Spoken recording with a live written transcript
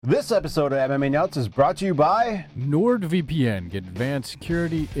This episode of MMANUTS is brought to you by NordVPN. Get advanced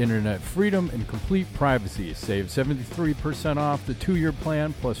security, internet freedom, and complete privacy. Save 73% off the 2-year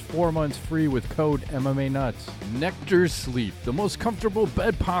plan plus 4 months free with code MMANUTS. Nectar Sleep, the most comfortable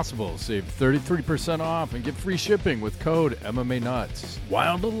bed possible. Save 33% off and get free shipping with code MMANUTS.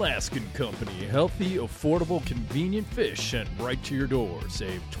 Wild Alaskan Company, healthy, affordable, convenient fish sent right to your door.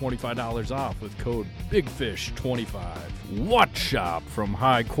 Save $25 off with code BIGFISH25. Watch Shop, from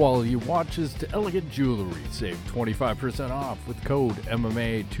high quality watches to elegant jewelry. Save 25% off with code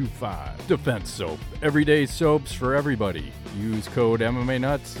MMA25. Defense Soap, everyday soaps for everybody. Use code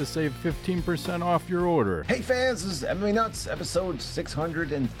MMANUTS to save 15% off your order. Hey fans, this is MMANUTS episode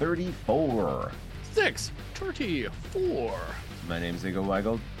 634. 634. My name's Igor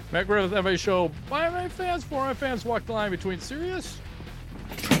Weigel. Back with MMA show by MMA fans, for MMA fans. Walk the line between serious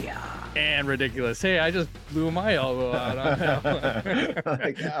and ridiculous. Hey, I just blew my elbow out on that one.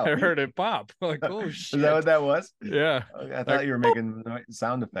 Like, I heard it pop. Like, oh shit. Is that what that was? Yeah. Okay, I thought you were making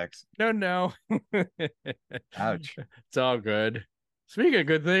sound effects. No. Ouch. It's all good. Speaking of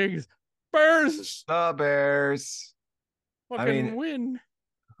good things, Bears The Bears. fucking win.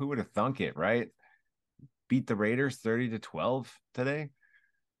 Who would have thunk it, right? Beat the Raiders 30-12 today.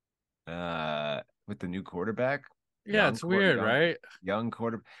 With the new quarterback. Yeah, it's weird, right? Young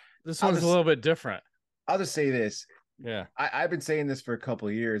quarterback. This one's a little bit different. I'll just say this. Yeah. I've been saying this for a couple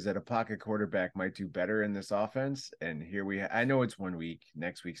of years that a pocket quarterback might do better in this offense. And here I know it's 1 week.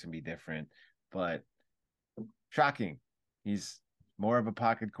 Next week's going to be different. But shocking. He's more of a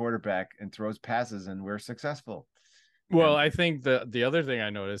pocket quarterback and throws passes, and we're successful. Well, I think the other thing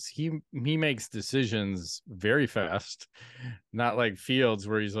I noticed, he makes decisions very fast. Not like Fields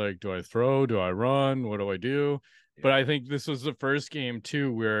where he's like, do I throw? Do I run? What do I do? But I think this was the first game,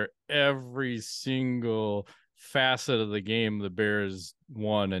 too, where every single facet of the game, the Bears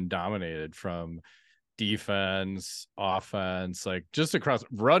won and dominated, from defense, offense, like just across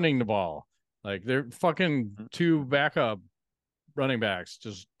running the ball. Like they're fucking 2 backup running backs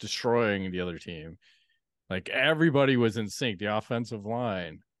just destroying the other team. Like everybody was in sync. The offensive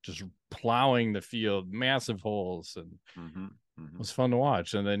line just plowing the field, massive holes. And it was fun to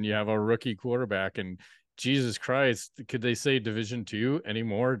watch. And then you have a rookie quarterback, and Jesus Christ, could they say Division II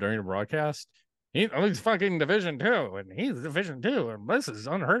anymore during the broadcast? He's fucking Division II, and he's Division II, and this is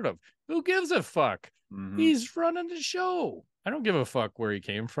unheard of. Who gives a fuck? He's running the show. I don't give a fuck where he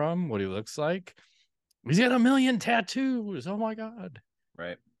came from, what he looks like. He's got 1 million tattoos. Oh my God.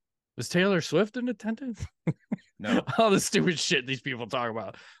 Right. Was Taylor Swift in attendance? No. All the stupid shit these people talk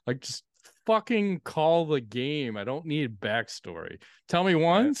about. Like, just fucking call the game. I don't need backstory. Tell me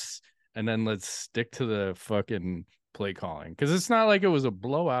once, and then let's stick to the fucking play calling. Because it's not like it was a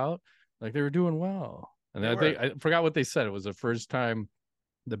blowout. Like, they were doing well. And I forgot what they said. It was the first time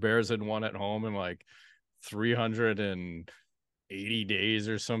the Bears had won at home in like 380 days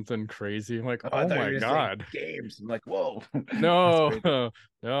or something crazy. I'm like, oh my God. Games. I'm like, whoa. No,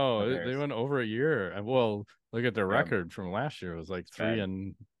 they went over a year. Well, look at their record from last year. It was like 3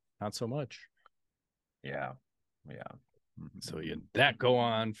 and not so much. Yeah. So you had that go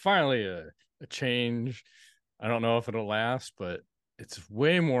on. Finally, a change. I don't know if it'll last, but it's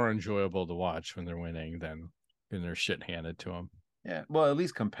way more enjoyable to watch when they're winning than when they're shit handed to them. Yeah. Well, at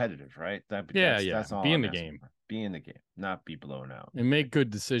least competitive, right? That's all. Be in the game. Be in the game, not be blown out. And make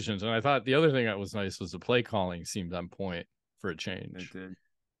good decisions. And I thought the other thing that was nice was the play calling seemed on point for a change. It did.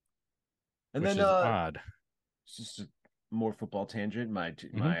 And which then is odd. It's just a more football tangent. My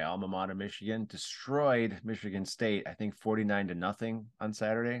alma mater, Michigan, destroyed Michigan State, I think 49-0 on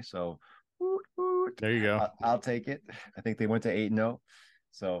Saturday. So there you go. I'll take it. I think they went to 8-0.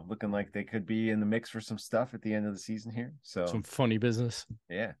 So looking like they could be in the mix for some stuff at the end of the season here. So some funny business.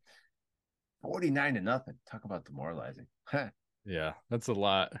 Yeah. 49-0. Talk about demoralizing. Yeah, that's a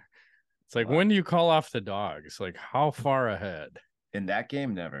lot. It's like, when do you call off the dogs? Like, how far ahead? In that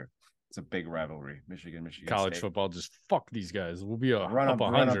game, never. It's a big rivalry. Michigan College State. Football, just fuck these guys. We'll be up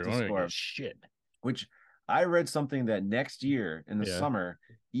 100. Run up the score. Shit. Which I read something that next year in the summer,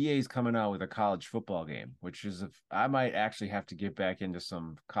 EA's coming out with a college football game, which is I might actually have to get back into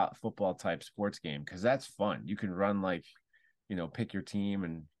some football type sports game, because that's fun. You can run pick your team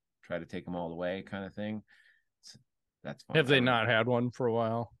and try to take them all the way kind of thing. That's fun. Have they not had one for a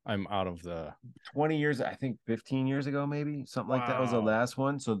while? I'm out of the 20 years, I think 15 years ago, maybe something like that was the last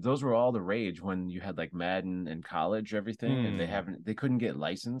one. So those were all the rage when you had like Madden in college, everything, and they couldn't get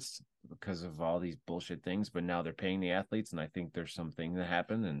licensed because of all these bullshit things. But now they're paying the athletes, and I think there's something that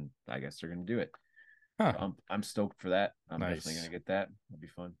happened, and I guess they're going to do it. Huh. So I'm stoked for that. I'm Nice. definitely going to get that. It'll be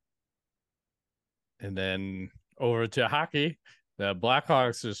fun. And then over to hockey. The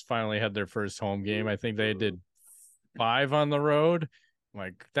Blackhawks just finally had their first home game. I think they did 5 on the road.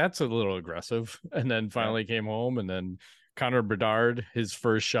 Like, that's a little aggressive. And then finally came home, and then Connor Bedard, his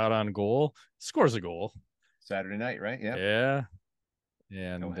first shot on goal, scores a goal. Saturday night, right? Yeah.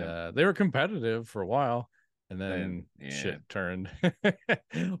 Yeah. And they were competitive for a while, and then shit turned.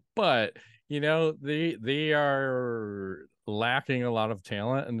 But they are lacking a lot of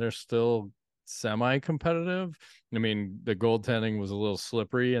talent, and they're still semi-competitive. I mean, the goaltending was a little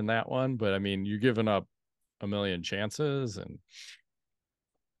slippery in that one, but I mean, you're giving up a million chances, and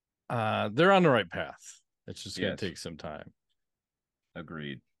they're on the right path. It's just going to take some time.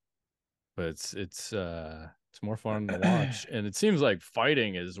 Agreed. But it's more fun to watch, and it seems like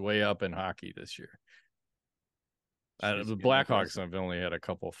fighting is way up in hockey this year. The Blackhawks have only had a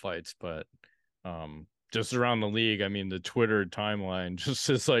couple fights, but just around the league, I mean, the Twitter timeline just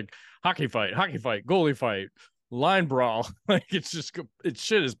is like hockey fight, goalie fight, line brawl. Like,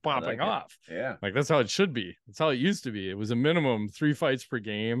 shit is popping off. Yeah, like that's how it should be. That's how it used to be. It was a minimum 3 fights per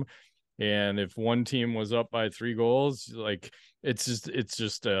game, and if one team was up by 3 goals, like it's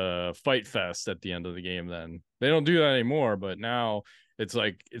just a fight fest at the end of the game. Then they don't do that anymore, but now it's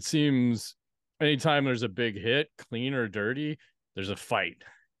like, it seems anytime there's a big hit, clean or dirty, there's a fight.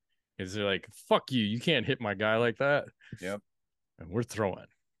 Because they're like, fuck you can't hit my guy like that. Yep. And we're throwing.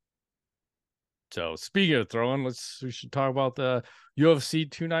 So speaking of throwing, we should talk about the UFC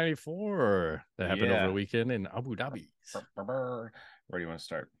 294 that happened over the weekend in Abu Dhabi. Where do you want to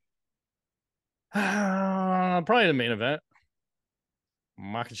start? Probably the main event.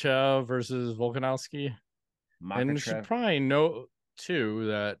 Makhachev versus Volkanovski. And we should probably note too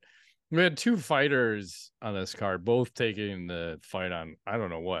that we had 2 fighters on this card, both taking the fight on, I don't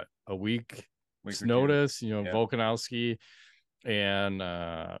know what, a week's notice. Volkanovski and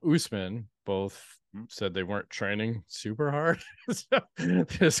Usman both said they weren't training super hard. So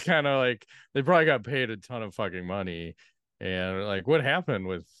just kind of like, they probably got paid a ton of fucking money. And like, what happened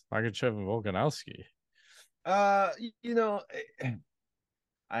with Makhachev and Volkanovski? I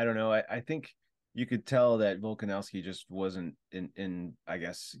don't know. I think you could tell that Volkanovski just wasn't in I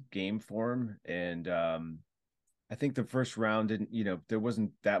guess, game form. And I think the first round didn't, there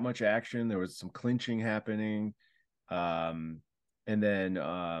wasn't that much action. There was some clinching happening. And then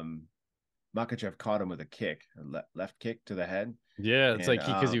Makhachev caught him with a kick, a left kick to the head. Yeah, it's like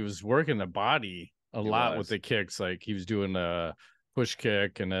because he was working the body a lot with the kicks. Like, he was doing a push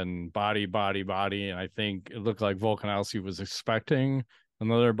kick and then body. And I think it looked like Volkanovski was expecting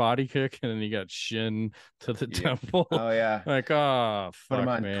another body kick, and then he got shin to the temple. Oh yeah. Like, oh, fuck, put him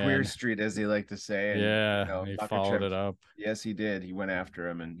on man. Queer Street, as they like to say. And, he followed it up. Yes, he did. He went after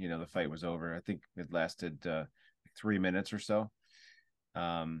him, and the fight was over. I think it lasted 3 minutes or so.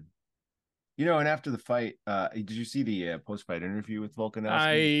 And after the fight, did you see the post-fight interview with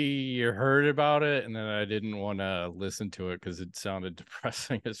Volkanovski? I heard about it, and then I didn't want to listen to it because it sounded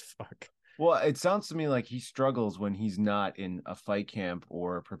depressing as fuck. Well, it sounds to me like he struggles when he's not in a fight camp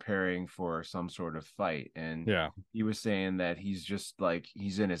or preparing for some sort of fight. And he was saying that he's just like,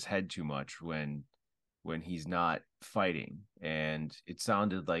 he's in his head too much when he's not fighting. And it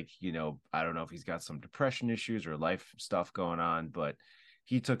sounded like, I don't know if he's got some depression issues or life stuff going on, but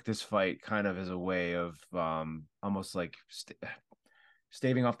he took this fight kind of as a way of almost like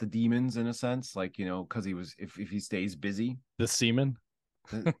staving off the demons in a sense, like, because he was, if he stays busy. The semen?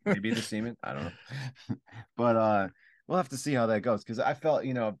 Maybe the semen, I don't know. But we'll have to see how that goes, because I felt,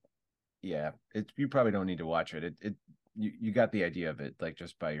 you probably don't need to watch it. You got the idea of it, like,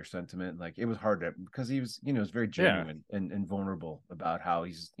 just by your sentiment. Like, it was hard because he was, it was very genuine and vulnerable about how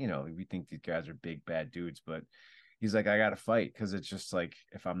he's, we think these guys are big bad dudes, but he's like, I gotta fight, because it's just like,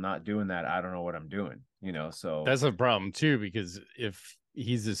 if I'm not doing that, I don't know what I'm doing, so that's a problem too, because if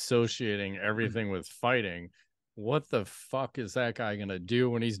he's associating everything with fighting, what the fuck is that guy gonna do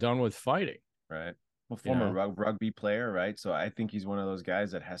when he's done with fighting? Right. Well, former rugby player, right? So I think he's one of those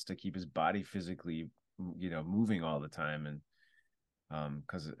guys that has to keep his body physically, moving all the time. And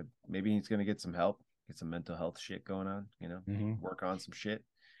because maybe he's gonna get some help, get some mental health shit going on, work on some shit,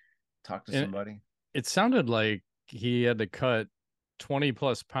 talk to somebody. It sounded like he had to cut 20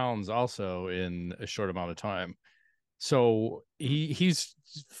 plus pounds also in a short amount of time. So he's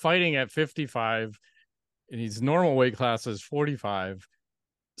fighting at 55, and his normal weight class is 45.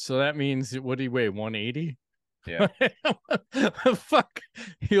 So that means, what do you weigh, 180? Yeah. Fuck.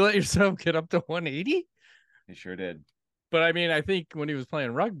 You let yourself get up to 180? He sure did. But I mean, I think when he was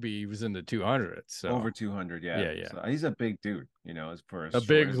playing rugby, he was in the 200s. So. Over 200, yeah. Yeah. So he's a big dude, as for a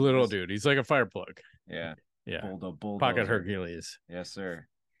big little dude. He's like a fire plug. Yeah. Yeah. Bulldozer. Pocket Hercules. Yes, sir.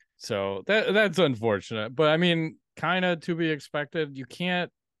 So that's unfortunate. But I mean, kind of to be expected. You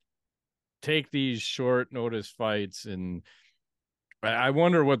can't take these short notice fights, and I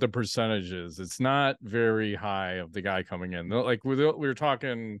wonder what the percentage is. It's not very high of the guy coming in. Like we were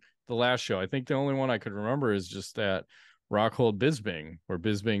talking the last show. I think the only one I could remember is just that Rockhold Bisping, where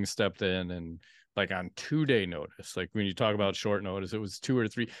Bisping stepped in and like on 2-day notice. Like when you talk about short notice, it was 2 or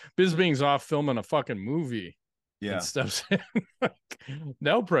 3. Bisping's off filming a fucking movie. Yeah. And steps in.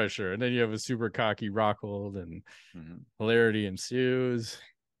 No pressure. And then you have a super cocky Rockhold, and hilarity ensues.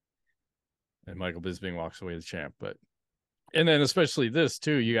 And Michael Bisping walks away the champ. And then especially this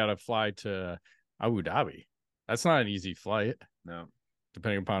too, you got to fly to Abu Dhabi. That's not an easy flight. No,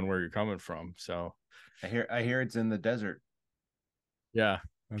 depending upon where you're coming from. So I hear it's in the desert. Yeah,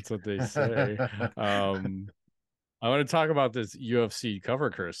 that's what they say. I want to talk about this UFC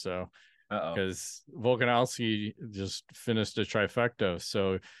cover curse though, because Volkanovski just finished a trifecta.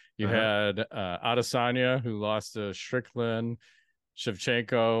 So you had Adesanya, who lost to Strickland,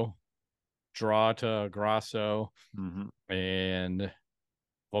 Shevchenko, draw to Grasso, and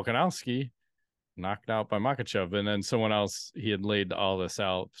Volkanovski knocked out by Makhachev. And then someone else, he had laid all this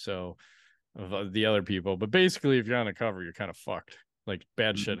out. So of the other people, but basically if you're on the cover, you're kind of fucked. Like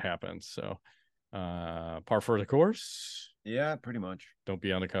bad shit happens. So par for the course. Yeah, pretty much. Don't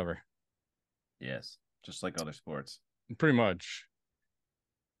be on the cover. Yes, just like other sports. Pretty much.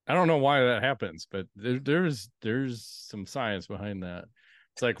 I don't know why that happens, but there's some science behind that.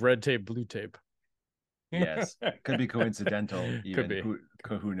 It's like red tape, blue tape. Yes, could be coincidental. Even. Could be.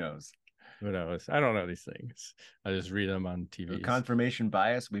 Who knows? Who knows? I don't know these things. I just read them on TV. Confirmation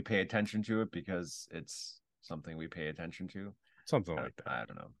bias. We pay attention to it because it's something we pay attention to. Something like that. I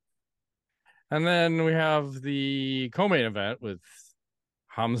don't know. And then we have the co-main event with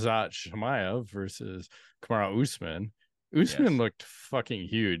Khamzat Chimaev versus Kamaru Usman. Usman looked fucking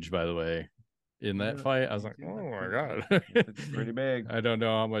huge, by the way, in that fight. I was like, oh my God. It's pretty big. I don't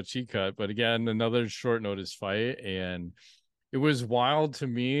know how much he cut, but again, another short notice fight. And it was wild to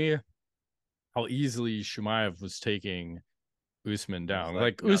me how easily Chimaev was taking Usman down.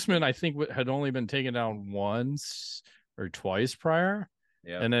 Like Usman, I think, had only been taken down once or twice prior.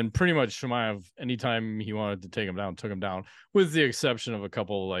 Yeah. And then pretty much Chimaev, anytime he wanted to take him down, took him down, with the exception of a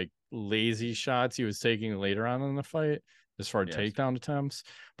couple like lazy shots he was taking later on in the fight as far as takedown attempts.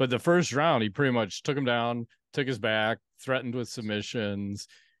 But the first round, he pretty much took him down, took his back, threatened with submissions,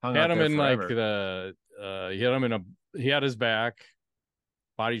 had him in like he had his back,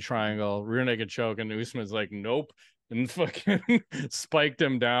 body triangle, rear naked choke, and Usman's like, nope, and fucking spiked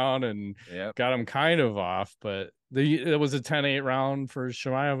him down and got him kind of off. But it was a 10-8 round for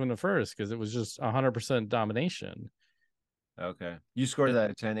Chimaev in the first because it was just 100% domination. Okay. You scored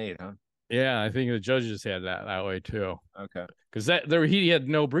that at 10-8, huh? Yeah, I think the judges had that way too. Okay. Because he had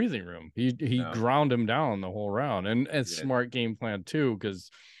no breathing room. He ground him down the whole round. And it's smart game plan too, because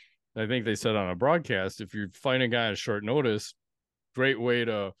I think they said on a broadcast, if you're fighting a guy at short notice, great way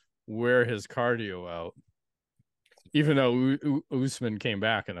to wear his cardio out. Even though Usman came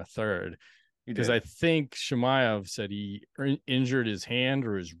back in a third. Because I think Chimaev said he injured his hand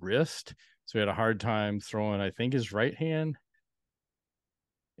or his wrist. So he had a hard time throwing, I think, his right hand.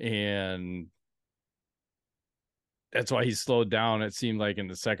 And that's why he slowed down, it seemed like, in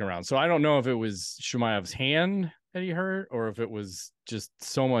the second round. So I don't know if it was Chimaev's hand that he hurt or if it was just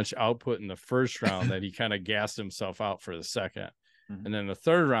so much output in the first round that he kind of gassed himself out for the second. And then the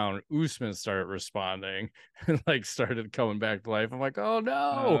third round, Usman started responding and like started coming back to life. I'm like, oh no.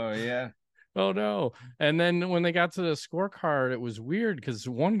 Oh yeah. Oh no. And then when they got to the scorecard, it was weird because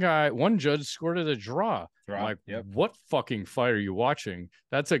one judge scored it a draw. I'm like, what fucking fight are you watching?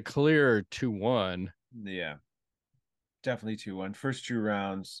 That's a clear 2-1. Yeah. Definitely 2-1. First 2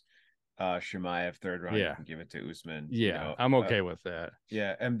 rounds, Chimaev, third round, you can give it to Usman. Yeah, I'm okay with that.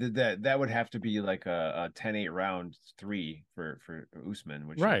 Yeah, and that would have to be like a 10-8 round 3 for Usman,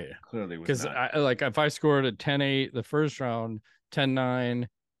 which clearly was not. Because if I scored a 10-8 the first round, 10-9,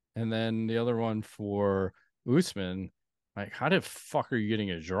 and then the other one for Usman, like, how the fuck are you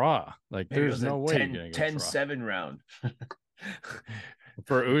getting a draw? Like, there's no way 10-7 round.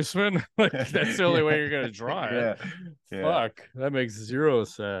 For Usman, like that's the only way you're gonna draw it. Fuck, that makes zero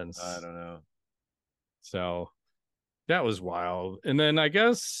sense. I don't know. So that was wild. And then I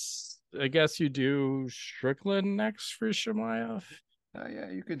guess you do Strickland next for Chimaev.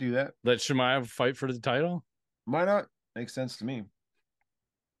 Yeah, you could do that. Let Chimaev fight for the title. Why not? Makes sense to me.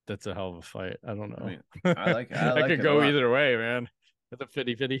 That's a hell of a fight. I don't know. I mean, I like I could go either way, man. With a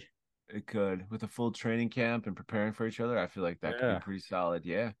 50-50. It could, with a full training camp and preparing for each other. I feel like that could be pretty solid.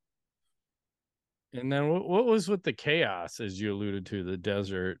 Yeah. And then what was with the chaos, as you alluded to, the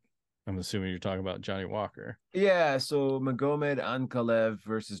desert? I'm assuming you're talking about Johnny Walker. Yeah, so Magomed Ankalaev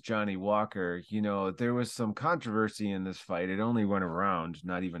versus Johnny Walker, there was some controversy in this fight. It only went a round,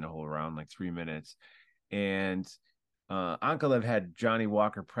 not even a whole round, like 3 minutes. And Ankalaev had Johnny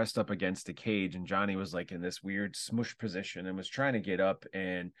Walker pressed up against the cage, and Johnny was like in this weird smush position and was trying to get up.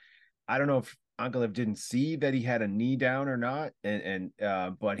 And I don't know if Ankalaev didn't see that he had a knee down or not,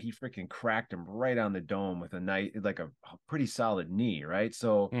 but he freaking cracked him right on the dome with a knife, like a pretty solid knee, right?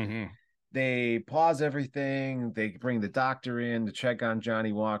 So they pause everything. They bring the doctor in to check on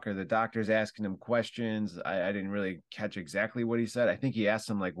Johnny Walker. The doctor's asking him questions. I didn't really catch exactly what he said. I think he asked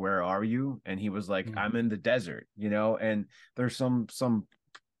him like, "Where are you?" And he was like, "I'm in the desert," And there's some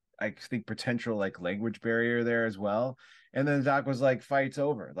I think potential like language barrier there as well. And then the doc was like, "Fight's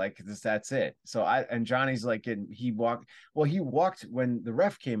over. Like that's it." So Johnny's like, he walked. Well, he walked when the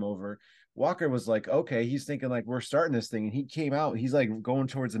ref came over. Walker was like, okay, he's thinking like we're starting this thing, and he came out. He's like going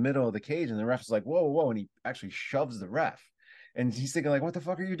towards the middle of the cage, and the ref's like, whoa, whoa, and he actually shoves the ref, and he's thinking like, what the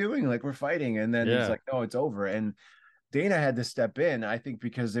fuck are you doing? Like we're fighting, and then he's like, no, it's over. And Dana had to step in, I think,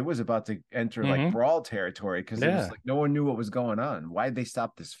 because it was about to enter like brawl territory because it was like no one knew what was going on. Why did they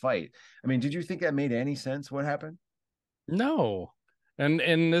stop this fight? I mean, did you think that made any sense? What happened? No, and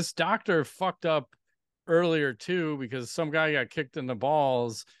this doctor fucked up earlier too because some guy got kicked in the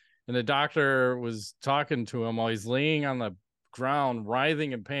balls. And the doctor was talking to him while he's laying on the ground,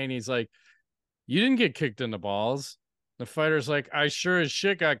 writhing in pain. He's like, "You didn't get kicked in the balls." The fighter's like, "I sure as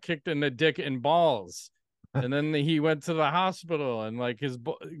shit got kicked in the dick and balls." And then he went to the hospital, and like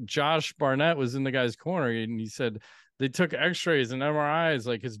Josh Barnett was in the guy's corner, and he said they took X-rays and MRIs.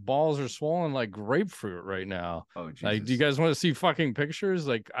 Like his balls are swollen like grapefruit right now. Oh Jesus! Like, do you guys want to see fucking pictures?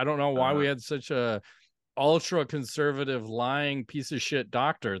 Like, I don't know why we had such a ultra conservative lying piece of shit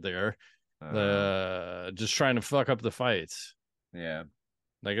doctor there just trying to fuck up the fights. Yeah,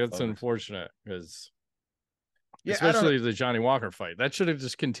 like it's unfortunate because especially the Johnny Walker fight that should have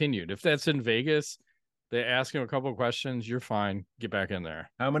just continued. If that's in Vegas, they ask him a couple of questions, you're fine, get back in there.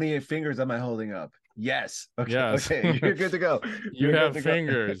 How many fingers am I holding up? Yes. Okay. Yes. Okay, you're good to go. You have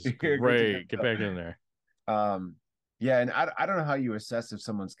fingers. Great, get back in there. Yeah, and I don't know how you assess if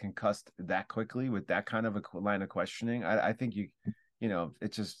someone's concussed that quickly with that kind of a line of questioning. I think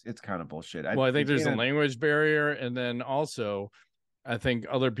it's kind of bullshit. I think there's a language barrier, and then also, I think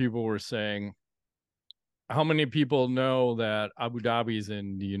other people were saying, how many people know that Abu Dhabi's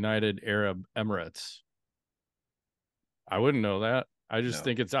in the United Arab Emirates? I wouldn't know that. I just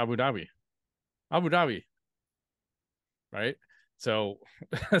think it's Abu Dhabi. Abu Dhabi. Right? So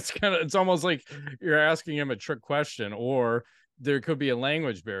it's almost like you're asking him a trick question, or there could be a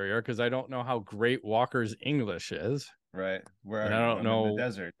language barrier because I don't know how great Walker's English is. Right. Where I don't know. In the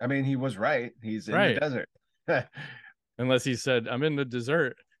desert. I mean, he was right. He's in the desert. Unless he said, "I'm in the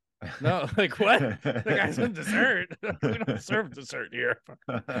dessert." No, like what? The guy's in dessert. We don't serve dessert here.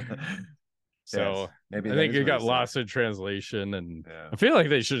 So yes, maybe I think it got lost in translation, and I feel like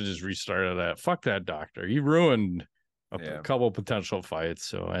they should have just restarted that. Fuck that doctor. He ruined a couple potential fights.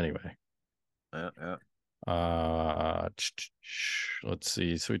 So anyway, let's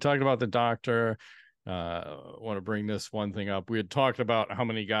see. So we talked about the doctor. Want to bring this one thing up. We had talked about how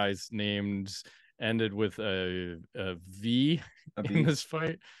many guys' names ended with a V in this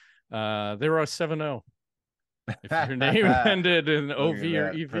fight. They were a 7-0. If your name ended in OV or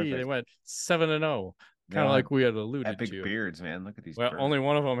EV, perfect. They went 7-0. Kind of like we had alluded epic to. Beards, man. Look at these. Well, only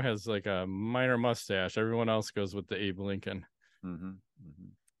one of them has like a minor mustache. Everyone else goes with the Abe Lincoln.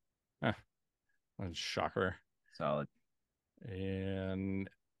 Shocker. Solid. And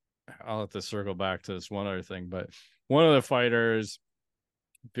I'll have to circle back to this one other thing, but one of the fighters,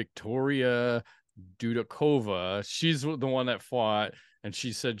 Victoria Dudakova, she's the one that fought, and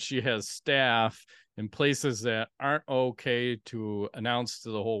she said she has staph in places that aren't okay to announce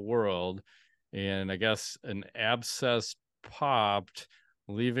to the whole world. And I guess an abscess popped,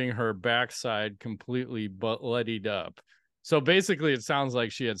 leaving her backside completely bloodied up. So basically, it sounds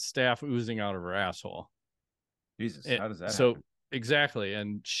like she had staph oozing out of her asshole. Jesus, how does that happen? Exactly.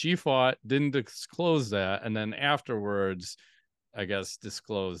 And she fought, didn't disclose that. And then afterwards, I guess,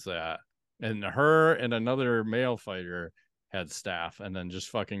 disclosed that. And her and another male fighter had staph and then just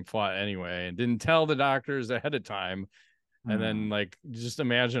fucking fought anyway and didn't tell the doctors ahead of time. And then, like, just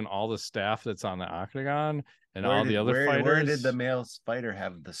imagine all the staph that's on the octagon and all the other fighters. Where did the male fighter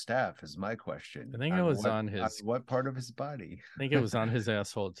have the staph is my question. I think it was on his... what part of his body? I think it was on his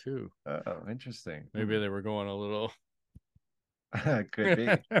asshole, too. Oh, interesting. Maybe they were going a little... Could be.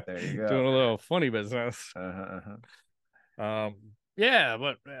 There you go. Doing a little funny business. Yeah,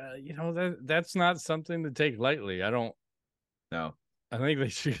 but, that's not something to take lightly. I don't... No. I think they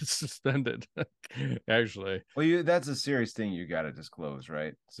should get suspended. Actually, Well, that's a serious thing you got to disclose,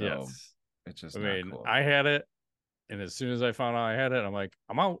 right? So yes. it's just I not mean, cool. I had it, and as soon as I found out I had it, I'm like,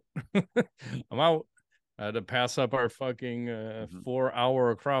 I'm out. I'm out. I had to pass up our fucking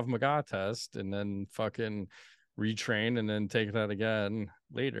 4-hour Krav Maga test and then fucking retrain and then take that again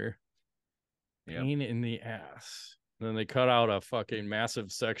later. Yep. Pain in the ass. And then they cut out a fucking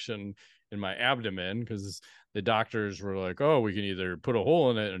massive section in my abdomen because the doctors were like, oh, we can either put a hole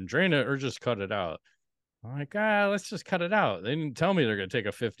in it and drain it or just cut it out. I'm like, let's just cut it out. They didn't tell me they're going to take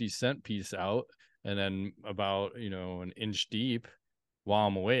a 50-cent piece out and then about, an inch deep while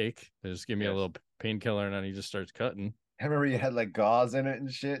I'm awake. They just give me a little painkiller and then he just starts cutting. I remember you had like gauze in it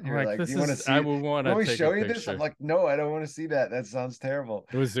and shit. I'm You're like, like, do this you want to is, see I it? would want You to want me to take a show you this? I'm picture. like, no, I don't want to see that. That sounds terrible.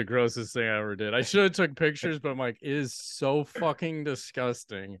 It was the grossest thing I ever did. I should have took pictures, but I'm like, it is so fucking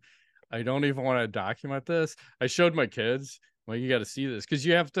disgusting. I don't even want to document this. I showed my kids, well, you got to see this because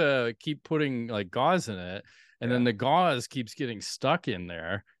you have to keep putting like gauze in it, and then the gauze keeps getting stuck in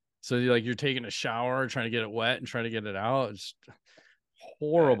there. So you're taking a shower, trying to get it wet and trying to get it out. It's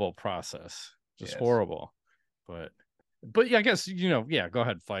horrible process, just horrible. But yeah, I guess go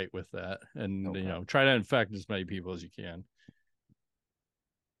ahead, fight with that, and try to infect as many people as you can.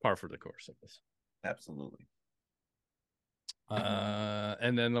 Par for the course of this. Absolutely.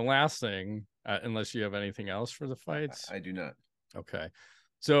 And then the last thing, unless you have anything else for the fights, I do not. Okay,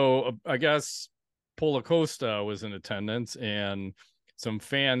 so I guess Polo Costa was in attendance, and some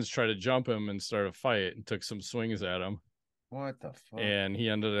fans tried to jump him and start a fight, and took some swings at him. What the fuck? And he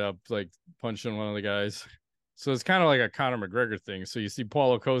ended up like punching one of the guys. So it's kind of like a Conor McGregor thing. So you see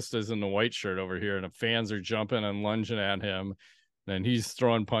Paulo Costa's in the white shirt over here, and the fans are jumping and lunging at him, and he's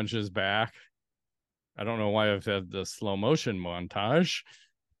throwing punches back. I don't know why I've had the slow motion montage.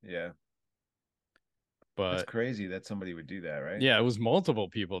 Yeah. But it's crazy that somebody would do that, right? Yeah, it was multiple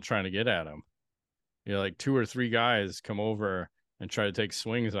people trying to get at him. Like 2 or 3 guys come over and try to take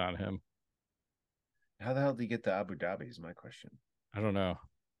swings on him. How the hell did he get to Abu Dhabi is my question. I don't know.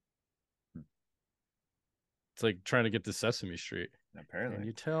 It's like trying to get to Sesame Street. Apparently. Can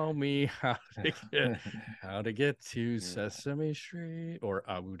you tell me how to get to Sesame Street or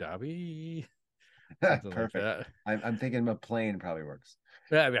Abu Dhabi? Perfect. Like I'm thinking a plane probably works.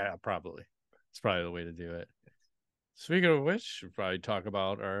 Yeah, probably. It's probably the way to do it. Speaking of which, we'll probably talk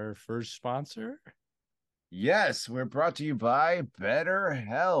about our first sponsor. Yes, we're brought to you by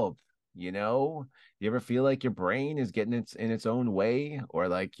BetterHelp. You ever feel like your brain is getting in its own way, or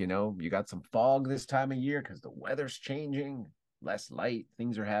like, you got some fog this time of year because the weather's changing, less light,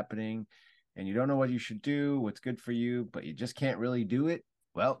 things are happening, and you don't know what you should do, what's good for you, but you just can't really do it.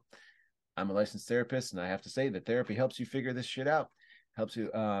 Well, I'm a licensed therapist, and I have to say that therapy helps you figure this shit out. Helps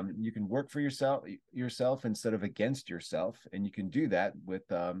you. You can work for yourself instead of against yourself, and you can do that with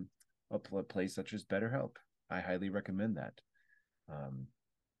a place such as BetterHelp. I highly recommend that.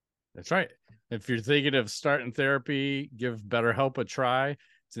 That's right. If you're thinking of starting therapy, give BetterHelp a try.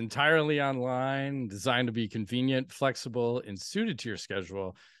 It's entirely online, designed to be convenient, flexible, and suited to your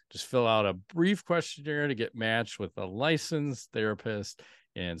schedule. Just fill out a brief questionnaire to get matched with a licensed therapist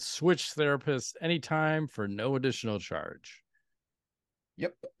and switch therapists anytime for no additional charge.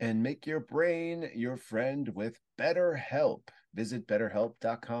 Yep. And make your brain your friend with BetterHelp. Visit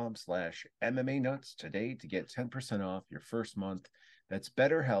betterhelp.com/MMANuts today to get 10% off your first month. That's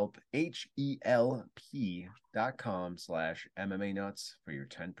BetterHelp, HELP.com/MMANuts for your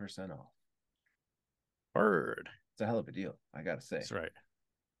 10% off. Word. It's a hell of a deal, I got to say. That's right.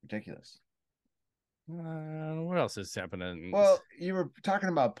 Ridiculous. What else is happening? Well, you were talking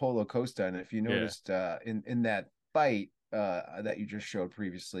about Polo Costa, and if you noticed in that fight that you just showed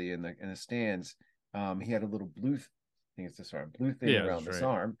previously in the stands, he had a little blue thing around this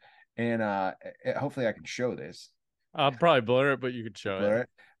arm, and hopefully I can show this. I'll probably blur it, but you could show it.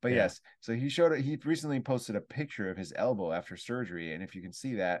 But yes, so he showed it. He recently posted a picture of his elbow after surgery, and if you can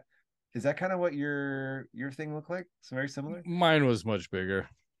see that, is that kind of what your thing looked like? It's very similar. Mine was much bigger.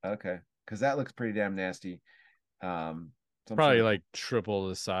 Okay, because that looks pretty damn nasty. Probably like triple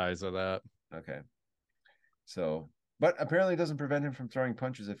the size of that. Okay, so. But apparently it doesn't prevent him from throwing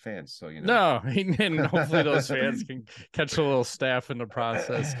punches at fans. So, No, and hopefully those fans can catch a little staph in the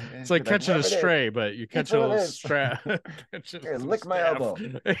process. It's like catching a stray, but you catch a little strap. Here, lick my elbow.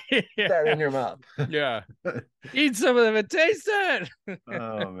 That in your mouth. Yeah. Eat some of it. Taste it.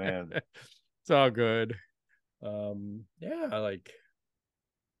 Oh, man. It's all good. Like,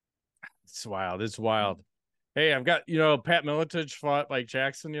 it's wild. It's wild. Hey, I've got, Pat Miletich fought Mike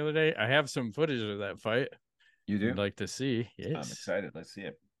Jackson the other day. I have some footage of that fight. You do? I'd like to see. Yes. I'm excited. Let's see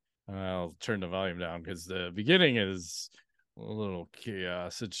it. I'll turn the volume down because the beginning is a little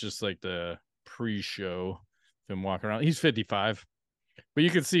chaos. It's just like the pre-show of him walking around. He's 55, but you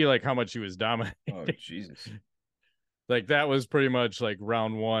can see like how much he was dominating. Oh Jesus. Like that was pretty much like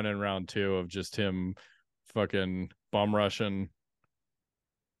round 1 and round 2 of just him fucking bum rushing.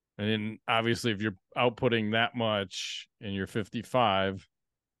 And then obviously if you're outputting that much and you're 55,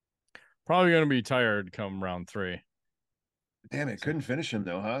 probably going to be tired come round 3. Damn it, So, couldn't finish him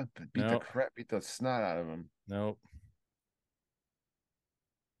though, huh? no, Beat the snot out of him. nope.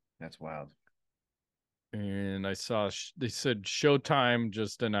 That's wild. And I saw they said Showtime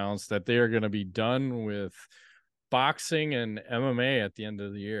just announced that they are going to be done with boxing and MMA at the end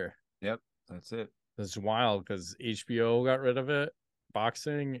of the year. Yep, that's it. That's wild because HBO got rid of it,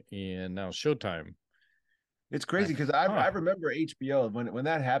 boxing, and now Showtime. It's crazy because I remember HBO when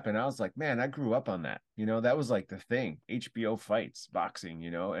that happened. I was like, man, I grew up on that. You know, that was like the thing. HBO fights, boxing, you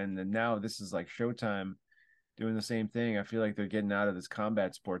know, and then now this is like Showtime doing the same thing. I feel like they're getting out of this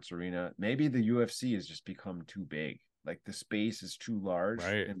combat sports arena. Maybe the UFC has just become too big. Like the space is too large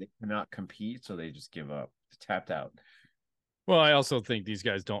right. and they cannot compete, so they just give up. Tapped out. Well, I also think these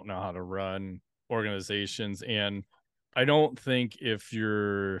guys don't know how to run organizations, and I don't think if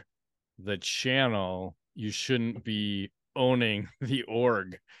you're the channel, you shouldn't be owning the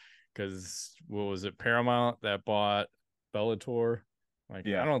org, because what was it, Paramount that bought Bellator? Like,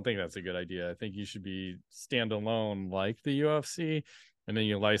 Yeah. I don't think that's a good idea. I think you should be standalone like the UFC, and then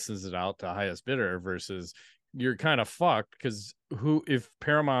you license it out to highest bidder. Versus you're kind of fucked because if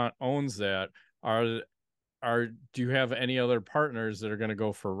Paramount owns that, are do you have any other partners that are going to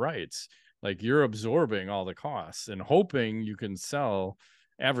go for rights? Like you're absorbing all the costs and hoping you can sell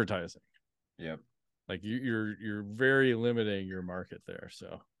advertising. Yep. Like you're very limiting your market there.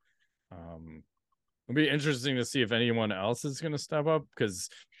 So it'll be interesting to see if anyone else is going to step up, because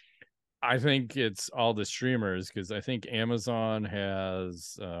I think it's all the streamers, because I think Amazon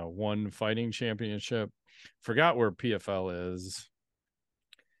has one fighting championship. Forgot where PFL is,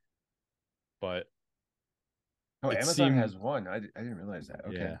 but Oh, it Amazon seemed, has one. I didn't realize that.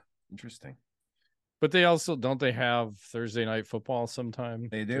 Okay. yeah. Interesting. But they also, don't they have Thursday night football sometime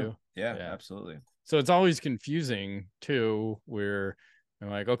They do. too? Yeah, Yeah. absolutely. So it's always confusing too, where I'm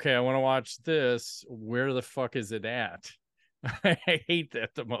like, okay, I want to watch this. Where the fuck is it at? I hate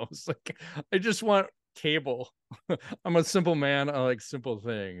that the most. Like, I just want cable. I'm a simple man. I like simple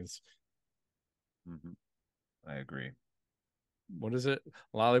things. Mm-hmm. I agree. What is it?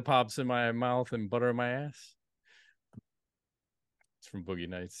 Lollipops in my mouth and butter in my ass. It's from Boogie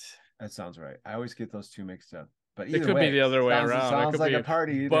Nights. That sounds right. I always get those two mixed up. But It either could be way, the other way it around. It sounds could like be, a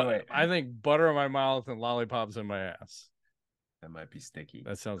party either but way. I think butter in my mouth and lollipops in my ass. That might be sticky.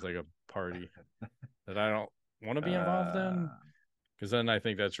 That sounds like a party that I don't want to be involved in, because then I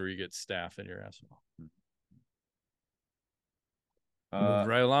think that's where you get staph in your asshole. Move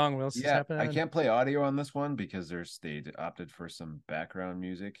right along. What else is Yeah, I happening? can't play audio on this one because they opted for some background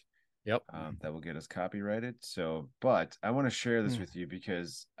music. Yep. That will get us copyrighted. So, but I want to share this with you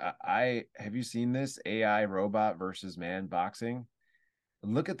because I have you seen this AI robot versus man boxing?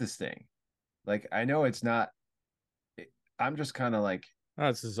 Look at this thing. Like, I know it's not, I'm just kind of like, Oh,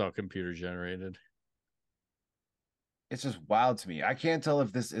 this is all computer generated. it's just wild to me. I can't tell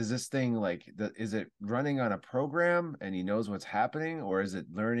if this thing like is it running on a program and he knows what's happening, or is it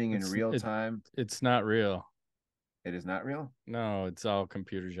learning in real time? It's not real. It is not real. No, it's all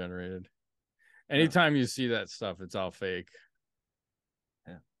computer generated. Anytime you see that stuff, it's all fake.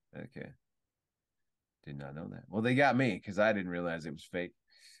 Yeah. Okay. Did not know that. Well, they got me because I didn't realize it was fake.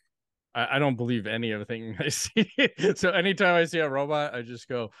 I don't believe any of the thing I see. So anytime I see a robot, I just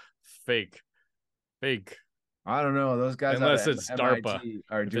go fake. I don't know. Those guys Unless out of it's MIT DARPA.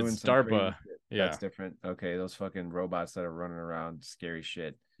 are If doing it's some crazy DARPA, shit. yeah. That's different. Okay, those fucking robots that are running around, scary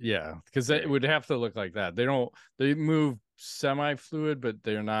shit. Yeah, because it would have to look like that. They move semi-fluid, but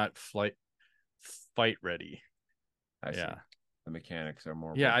they're not fight ready. I see. Yeah. The mechanics are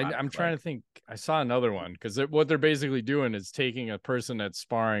more. Yeah, I'm trying to think. I saw another one, because what they're basically doing is taking a person that's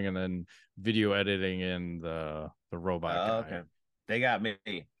sparring and then video editing in the robot guy. Okay, they got me.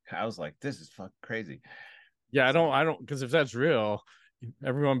 I was like, this is fucking crazy. Yeah, I don't, because if that's real,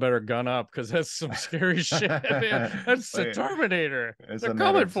 everyone better gun up, because that's some scary shit. Man. That's the Terminator. They're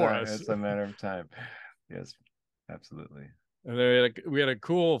coming for us. It's a matter of time. Yes, absolutely. And we had a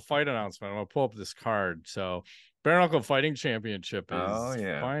cool fight announcement. I'm gonna pull up this card. So, Bare Knuckle Fighting Championship is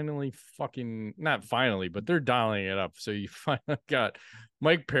finally fucking, not finally, but they're dialing it up. So you finally got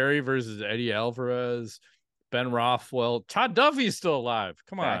Mike Perry versus Eddie Alvarez, Ben Rothwell, Todd Duffy's still alive.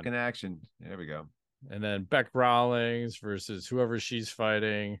 Come on, back in action. There we go. And then Beck Rawlings versus whoever she's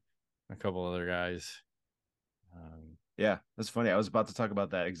fighting, a couple other guys. Yeah, that's funny. I was about to talk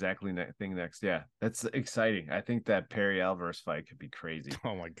about that exactly thing next. Yeah, that's exciting. I think that Perry Alvarez fight could be crazy.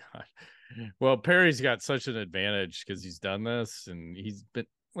 Oh my God. Well, Perry's got such an advantage because he's done this and he's been,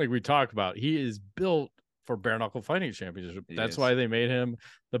 like we talked about, he is built for bare knuckle fighting championship. He That's is. why they made him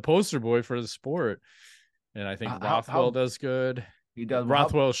the poster boy for the sport. And I think Rothwell How does good. he does? How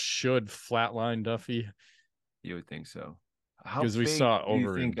Rothwell should flatline Duffy you would think so? How because we big saw do you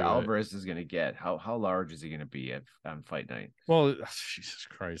Overeem think do it. Alvarez is going to get? How large is he going to be on fight night? Well, Jesus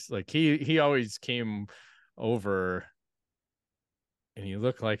Christ. Like he always came over and he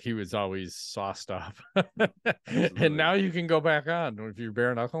looked like he was always sauced up. And now you can go back on if you're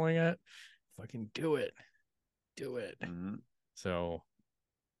bare knuckling it. Fucking do it. Do it. Mm-hmm. So,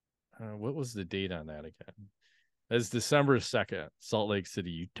 what was the date on that again? It's December 2nd, Salt Lake City,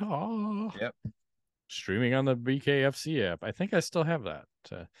 Utah. Yep. Streaming on the BKFC app. I think I still have that.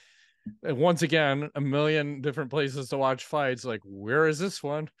 Once again, a million different places to watch fights. Like, where is this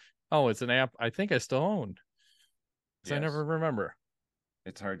one? Oh, it's an app I think I still own. Yes. I never remember.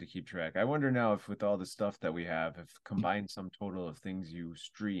 It's hard to keep track. I wonder now if with all the stuff that we have, if combined sum total of things you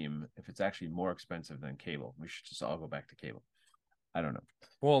stream, if it's actually more expensive than cable. We should just all go back to cable. I don't know.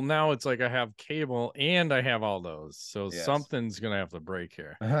 Well, now it's like I have cable and I have all those. So something's going to have to break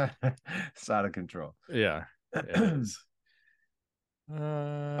here. It's out of control. Yeah, it is.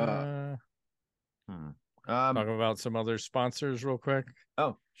 Talk about some other sponsors real quick.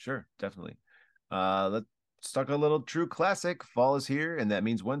 Oh, sure. Definitely. Let's talk a little True Classic. Fall is here, and that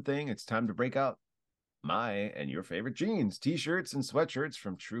means one thing. It's time to break out my and your favorite jeans, t-shirts, and sweatshirts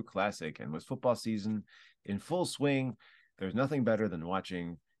from True Classic. And with football season in full swing, there's nothing better than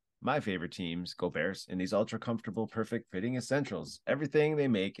watching my favorite teams, Go Bears, in these ultra comfortable, perfect fitting essentials. Everything they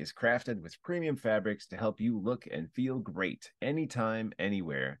make is crafted with premium fabrics to help you look and feel great anytime,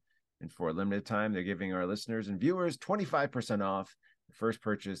 anywhere. And for a limited time, they're giving our listeners and viewers 25% off the first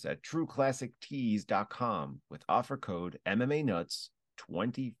purchase at trueclassictees.com with offer code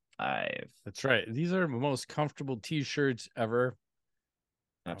MMANUTS25. That's right. These are the most comfortable t-shirts ever.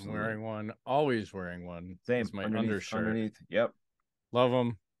 Absolutely. I'm wearing one, always wearing one. Same. It's my undershirt. Yep. Love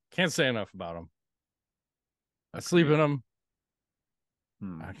them. Can't say enough about them. I sleep in them.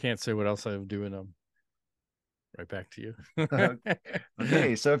 I can't say what else I do in them. Right back to you.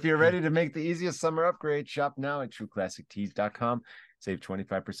 Okay, so if you're ready to make the easiest summer upgrade, shop now at trueclassictees.com. Save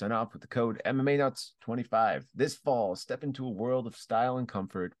 25% off with the code MMANUTS25. This fall, step into a world of style and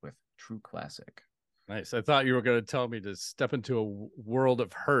comfort with True Classic. Nice. I thought you were going to tell me to step into a world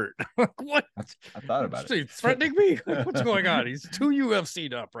of hurt. What? I thought about it. He's threatening me? What's going on? He's too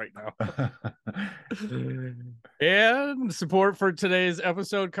UFC'd up right now. And support for today's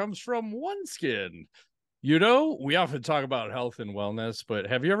episode comes from OneSkin. You know, we often talk about health and wellness, but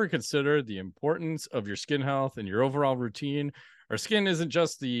have you ever considered the importance of your skin health and your overall routine? Our skin isn't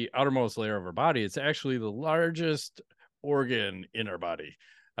just the outermost layer of our body. It's actually the largest organ in our body.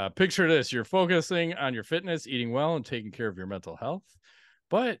 Picture this. You're focusing on your fitness, eating well, and taking care of your mental health.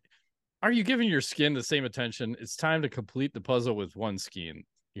 But are you giving your skin the same attention? It's time to complete the puzzle with OneSkin.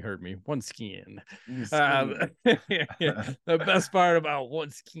 You heard me. OneSkin. The best part about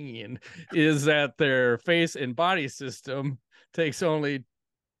OneSkin is that their face and body system takes only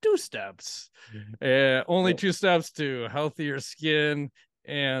 2 steps. Only 2 steps to healthier skin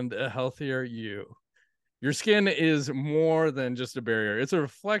and a healthier you. Your skin is more than just a barrier. It's a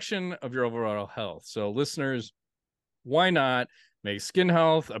reflection of your overall health. So listeners, why not make skin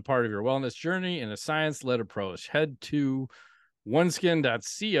health a part of your wellness journey in a science-led approach? Head to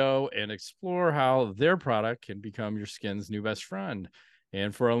oneskin.co and explore how their product can become your skin's new best friend.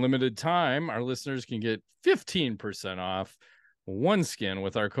 And for a limited time, our listeners can get 15% off OneSkin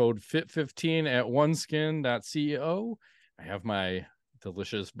with our code FIT15 at oneskin.co. I have my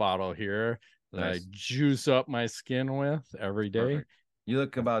delicious bottle here that I juice up my skin with every day. Perfect. You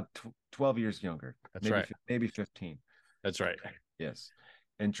look about 12 years younger. That's right. Maybe 15. That's right. Yes.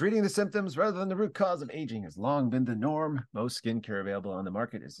 And treating the symptoms rather than the root cause of aging has long been the norm. Most skincare available on the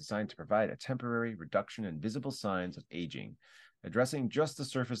market is designed to provide a temporary reduction in visible signs of aging, addressing just the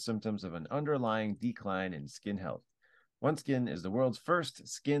surface symptoms of an underlying decline in skin health. OneSkin is the world's first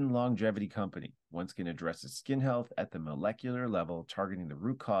skin longevity company. OneSkin addresses skin health at the molecular level, targeting the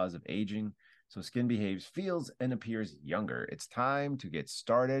root cause of aging, so skin behaves, feels, and appears younger. It's time to get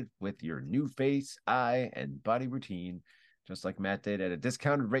started with your new face, eye, and body routine. Just like Matt did at a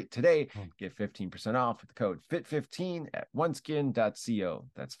discounted rate today, get 15% off with the code FIT15 at oneskin.co.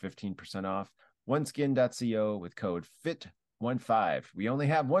 That's 15% off oneskin.co with code FIT15. We only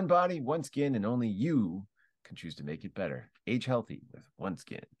have one body, one skin, and only you can choose to make it better. Age healthy with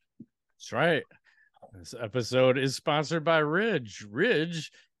OneSkin. That's right. This episode is sponsored by Ridge.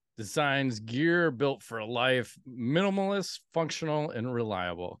 Ridge designs gear built for life, minimalist, functional, and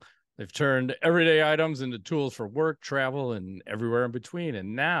reliable. They've turned everyday items into tools for work, travel, and everywhere in between.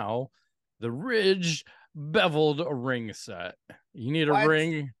 And now the Ridge beveled ring set. You need a What?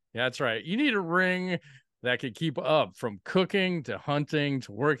 ring. That's right. You need a ring that can keep up from cooking to hunting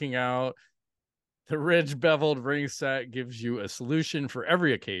to working out. The Ridge beveled ring set gives you a solution for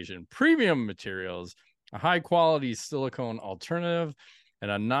every occasion. Premium materials, a high quality silicone alternative, and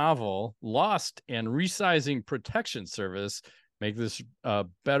a novel lost and resizing protection service make this a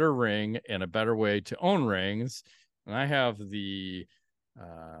better ring and a better way to own rings. And I have the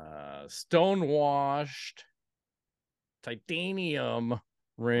stone washed titanium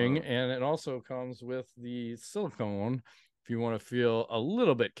ring, and it also comes with the silicone. If you want to feel a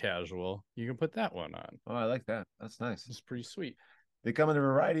little bit casual, you can put that one on. Oh, I like that. That's nice. It's pretty sweet. They come in a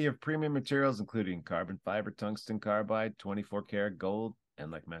variety of premium materials, including carbon fiber, tungsten carbide, 24 karat gold, and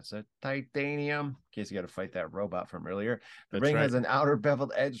like Matt said, titanium, in case you got to fight that robot from earlier. The ring has an outer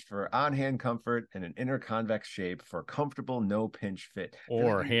beveled edge for on-hand comfort and an inner convex shape for comfortable no-pinch fit.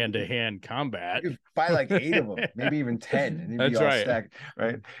 Or hand-to-hand combat. You buy like 8 of them, maybe even 10, and you'd be all stacked,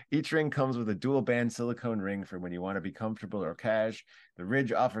 right? Each ring comes with a dual-band silicone ring for when you want to be comfortable or cash. The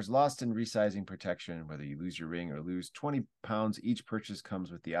Ridge offers lost and resizing protection. Whether you lose your ring or lose 20 pounds, each purchase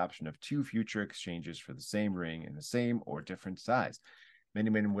comes with the option of 2 future exchanges for the same ring in the same or different size. Many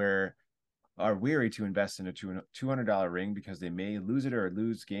men are weary to invest in a $200 ring because they may lose it or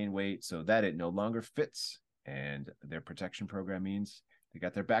gain weight so that it no longer fits. And their protection program means they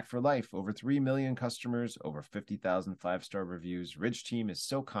got their back for life. Over 3 million customers, over 50,000 5-star reviews. Ridge team is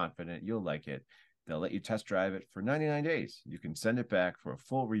so confident you'll like it. They'll let you test drive it for 99 days. You can send it back for a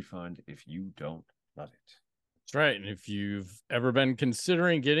full refund if you don't love it. That's right. And if you've ever been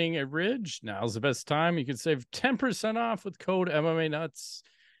considering getting a Ridge, now's the best time. You can save 10% off with code MMANUTS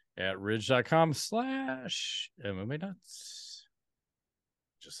at ridge.com/MMANUTS.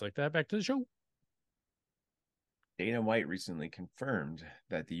 Just like that, back to the show. Dana White recently confirmed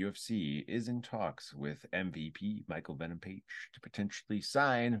that the UFC is in talks with MVP Michael Venom Page to potentially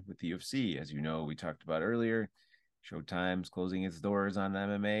sign with the UFC. As you know, we talked about earlier, Showtime's closing its doors on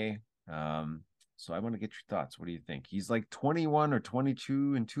MMA. So I want to get your thoughts. What do you think? He's like 21 or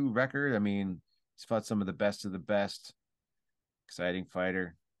 22-2 record. I mean, he's fought some of the best. Exciting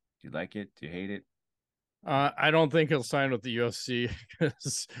fighter. Do you like it? Do you hate it? I don't think he'll sign with the UFC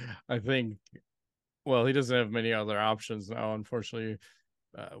because I think, well, he doesn't have many other options now, unfortunately,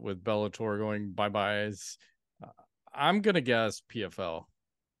 with Bellator going bye-byes. I'm going to guess PFL.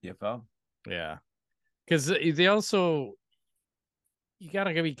 PFL? Yeah. Because they also, you got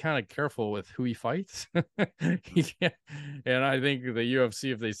to be kind of careful with who he fights. And I think the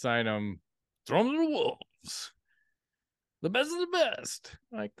UFC, if they sign him, throw him to the wolves. The best of the best.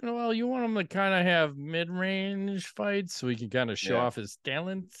 Like, well, you want him to kind of have mid-range fights so he can kind of show off his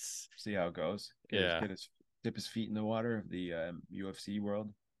talents. See how it goes. Dip his feet in the water of the UFC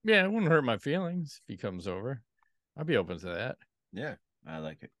world. Yeah, it wouldn't hurt my feelings if he comes over. I'd be open to that. Yeah, I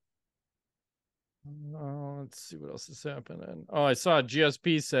like it. Let's see what else is happening. Oh, I saw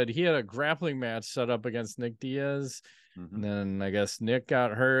GSP said he had a grappling match set up against Nick Diaz. And then I guess Nick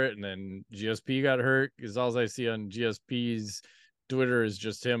got hurt, and then GSP got hurt. Because all I see on GSP's Twitter is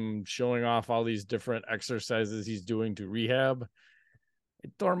just him showing off all these different exercises he's doing to rehab. I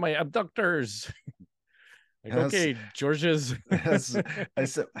tore my abductors. Like, okay, George's. I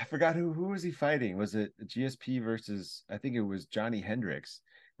forgot who was he fighting? Was it GSP versus? I think it was Johnny Hendricks.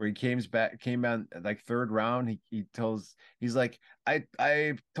 Where he came down like 3rd round. He's like,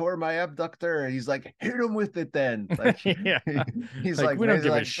 I tore my abductor. And he's like, hit him with it then. Like, he's like, we don't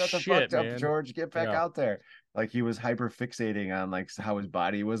give a shut shit, the fuck man. up, George. Get back out there. Like, he was hyper fixating on like how his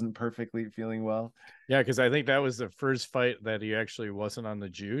body wasn't perfectly feeling well. Yeah, because I think that was the first fight that he actually wasn't on the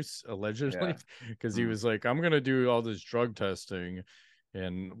juice, allegedly. Because he was like, I'm gonna do all this drug testing,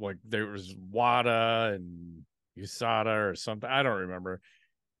 and like there was WADA and USADA or something. I don't remember.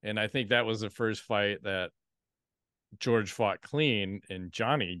 And I think that was the first fight that George fought clean, and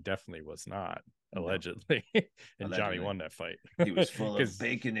Johnny definitely was not, allegedly. And Johnny won that fight. He was full of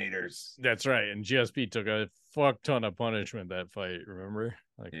baconators. That's right. And GSP took a fuck ton of punishment that fight, remember?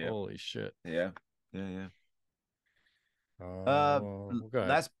 Like, holy shit. Yeah.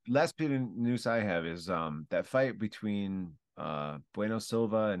 Last bit of news I have is that fight between Bueno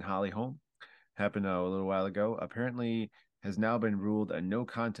Silva and Holly Holm happened a little while ago. Apparently has now been ruled a no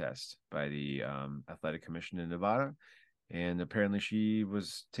contest by the Athletic Commission in Nevada. And apparently she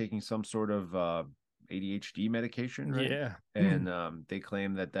was taking some sort of ADHD medication, right? Yeah. And they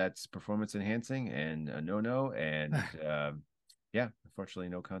claim that that's performance enhancing and no, and yeah, unfortunately,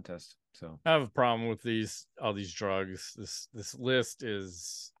 no contest. So I have a problem with all these drugs. This list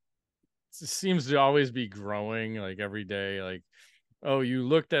seems to always be growing, like every day. Like, oh, you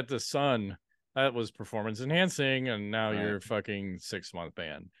looked at the sun, that was performance enhancing, and now right. you're fucking 6-month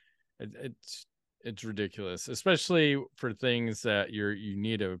ban. It's ridiculous, especially for things that you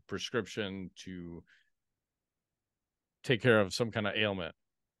need a prescription to take care of some kind of ailment.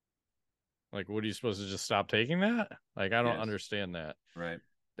 Like, what are you supposed to just stop taking that? Like, I don't Yes. understand that. Right.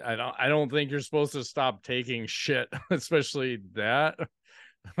 I don't think you're supposed to stop taking shit, especially that.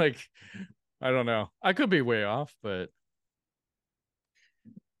 Like, I don't know. I could be way off, but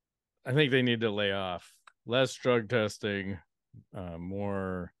I think they need to lay off. Less drug testing,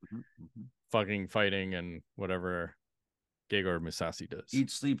 more fucking fighting and whatever Gegard Mousasi does. Eat,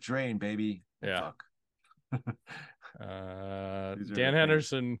 sleep, train, baby. Yeah. Fuck. Dan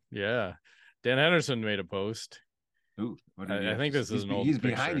Henderson. Yeah. Dan Henderson made a post. Ooh, I think this is an old He's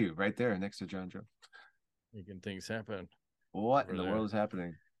picture. behind you right there next to John Joe. Making things happen. What in the world is happening?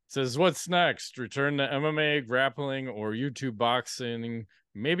 It says, what's next? Return to MMA, grappling, or YouTube boxing,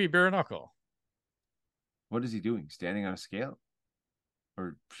 maybe bare knuckle. What is he doing? Standing on a scale?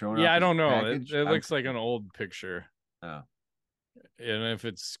 Or showing Yeah, off I don't know. It looks like an old picture. Oh. And if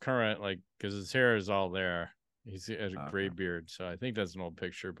it's current, like, because his hair is all there, he's has a gray beard. So I think that's an old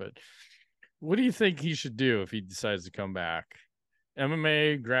picture. But what do you think he should do if he decides to come back?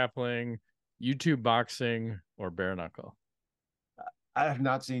 MMA, grappling, YouTube boxing, or bare knuckle? I have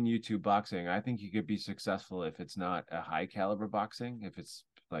not seen YouTube boxing. I think you could be successful if it's not a high caliber boxing. If it's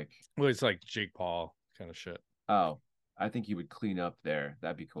like, well, it's like Jake Paul kind of shit. Oh, I think he would clean up there.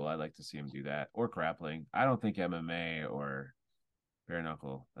 That'd be cool. I'd like to see him do that, or grappling. I don't think MMA or bare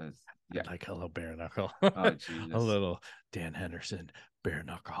knuckle. Yeah, I like a little bare knuckle. Oh, Jesus. A little Dan Henderson bare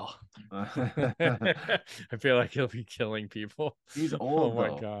knuckle. I feel like he'll be killing people. He's old. Oh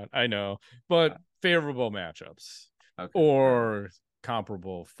my God, I know, but favorable matchups okay. or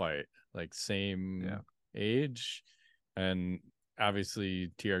comparable fight, like same age, and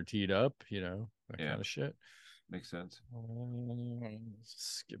obviously TRT'd up, that kind of shit. Makes sense.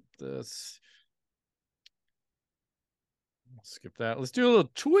 Skip this. Skip that. Let's do a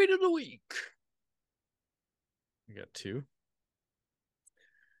little tweet of the week. We got 2.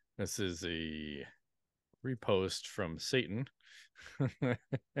 This is a repost from Satan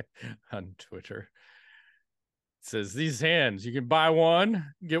on Twitter. It says, these hands, you can buy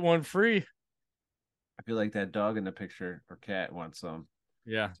one, get one free. I feel like that dog in the picture or cat wants some.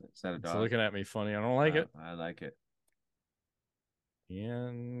 Yeah. Is that a dog? It's looking at me funny. I don't like it. I like it.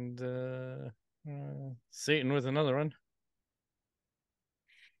 And Satan with another one.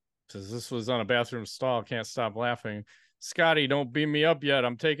 Says, this was on a bathroom stall. Can't stop laughing. Scotty, don't beam me up yet.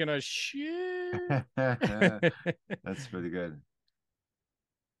 I'm taking a shit. That's pretty good.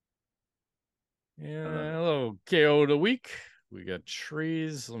 Yeah, hello, KO of the week. We got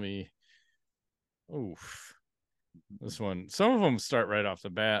trees. Let me. Oof. This one. Some of them start right off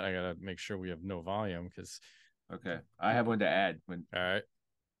the bat. I gotta make sure we have no volume because. Okay, I have one to add. All right.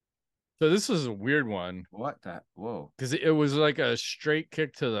 So this was a weird one. What the? Whoa. Because it was like a straight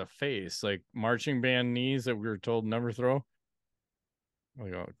kick to the face, like marching band knees that we were told never throw.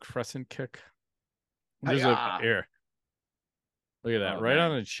 Like a crescent kick. There's a air. Look at that, right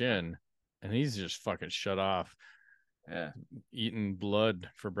on the chin. And he's just fucking shut off. Yeah. Eating blood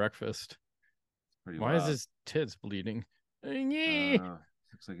for breakfast. Why is his tits bleeding?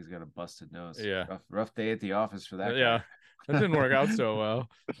 Looks like he's got a busted nose. Yeah. Rough day at the office for that guy. Yeah. That didn't work out so well.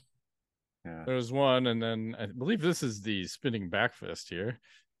 Yeah. There's one, and then I believe this is the spinning back fist here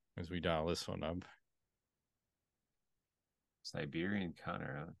as we dial this one up. Siberian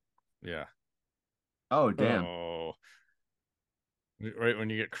Connor, huh? Yeah. Oh, damn. Oh. Right when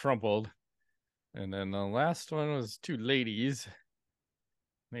you get crumpled. And then the last one was 2 ladies.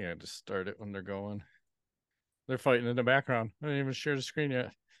 I think I just start it when they're going. They're fighting in the background. I didn't even share the screen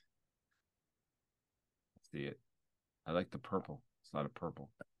yet. See it. I like the purple. It's not a purple.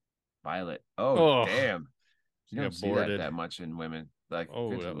 Violet. Oh, damn. You don't see that much in women. Like,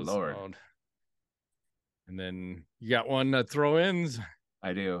 oh, that was Lord. Loud. And then you got one throw-ins.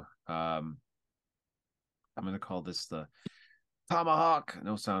 I do. I'm going to call this the tomahawk.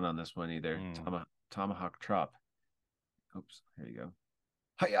 No sound on this one either. Tomahawk chop. Oops. Here you go.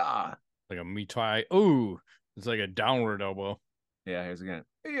 Hiya! Like a Muay Thai. Oh, it's like a downward elbow. Yeah, here's again.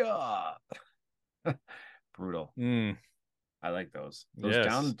 Hiya! Brutal. I like those.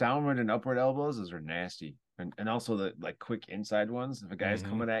 Those downward and upward elbows, those are nasty. And also the like quick inside ones. If a guy's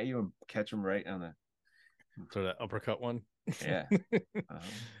coming at you and catch him right on the So that uppercut one. Yeah.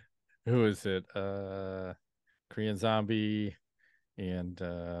 Who is it? Korean Zombie and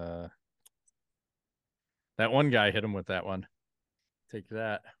that one guy hit him with that one. Take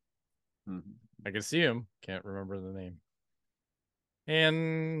that. Mm-hmm. I can see him. Can't remember the name.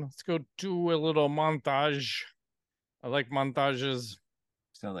 And let's go to a little montage. I like montages.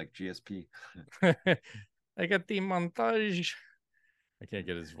 Sound like GSP. I got the montage. I can't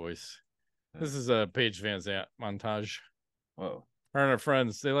get his voice. This is a Paige Van Zandt montage. Whoa. Her and her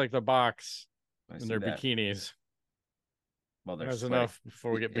friends, they like the box in their that. bikinis. Well, that's enough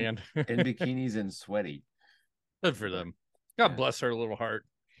before we get banned. In bikinis and sweaty. Good for them. God bless her little heart.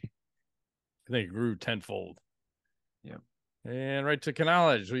 I think it grew tenfold. Yep. And right to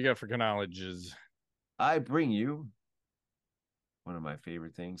Knowledge. What you got for Knowledges? I bring you one of my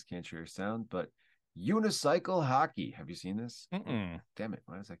favorite things. Can't share sound, but unicycle hockey. Have you seen this? Mm-mm. Oh, damn it!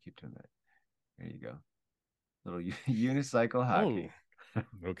 Why does that keep doing that? There you go. Little unicycle hockey. Oh,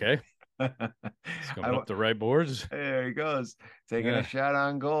 okay. It's coming up the right boards. There he goes, taking a shot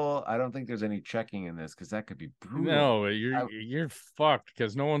on goal. I don't think there's any checking in this because that could be brutal. No, you're fucked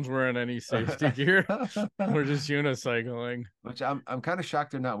because no one's wearing any safety gear. We're just unicycling. Which I'm kind of shocked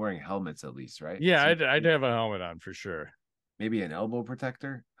they're not wearing helmets at least, right? Yeah, I'd have a helmet on for sure. Maybe an elbow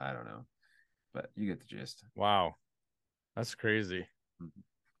protector. I don't know, but you get the gist. Wow, that's crazy. Mm-hmm.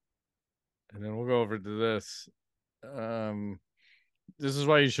 And then we'll go over to this. This is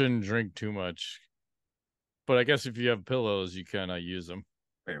why you shouldn't drink too much. But I guess if you have pillows, you cannot use them.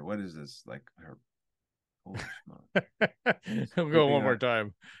 Wait, what is this? Like her? Holy smokes. We'll go one more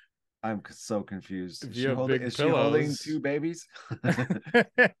time. I'm so confused. If you have big pillows, she holding 2 babies?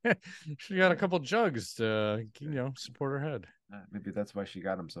 She got a couple jugs to, support her head. Maybe that's why she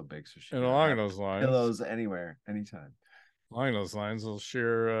got them so big. So she and along those lines, pillows anywhere, anytime. Along those lines, we'll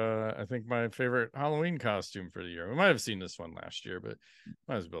share, I think, my favorite Halloween costume for the year. We might have seen this one last year, but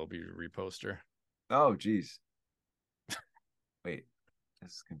might as well be a reposter. Oh, geez. Wait,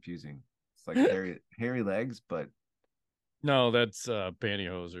 this is confusing. It's like hairy legs, but no, that's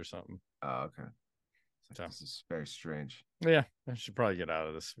pantyhose or something. Oh, okay. So this is very strange. Yeah, I should probably get out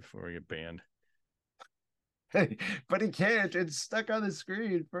of this before we get banned. Hey, but he can't. It's stuck on the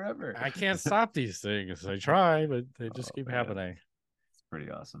screen forever. I can't stop these things. I try, but they just keep happening. It's pretty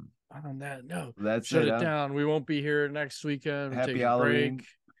awesome. On that note, that's shut it down. We won't be here next weekend. Happy Halloween.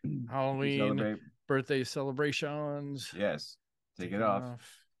 Halloween, birthday celebrations. Yes. Take it off.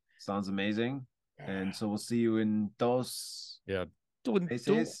 Sounds amazing. And so we'll see you in dos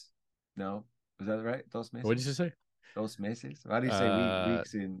meses. No, was that right? Dos meses. What did you say? Dos meses. How do you say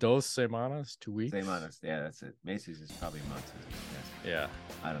weeks in? Dos semanas, 2 weeks. Semanas. Yeah, that's it. Meses is probably months. Yeah.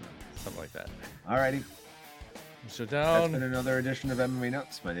 I don't know. Something like that. Alrighty. So down. That's been another edition of MMA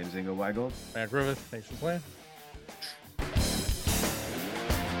Nuts. My name is Ingo Weigold. Matt Griffith. Thanks for playing.